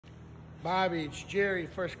Bobby, it's Jerry,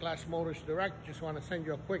 First Class Motors Direct. Just want to send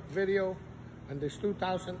you a quick video on this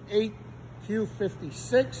 2008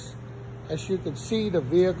 Q56. As you can see, the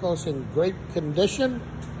vehicle's in great condition.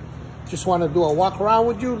 Just want to do a walk around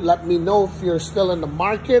with you. Let me know if you're still in the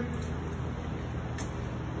market.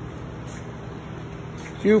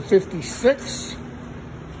 Q56,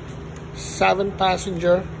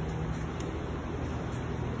 7-passenger.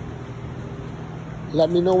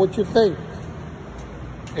 Let me know what you think.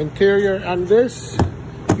 Interior on this,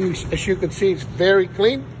 as you can see, it's very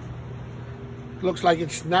clean. Looks like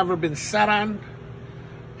it's never been sat on.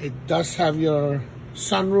 It does have your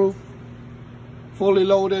sunroof, fully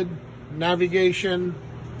loaded, navigation,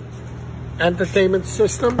 entertainment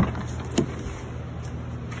system.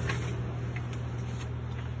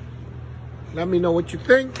 Let me know what you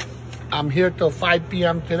think. I'm here till 5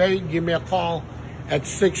 p.m. today. Give me a call at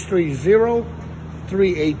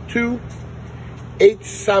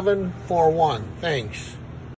 630-382-8741. Thanks.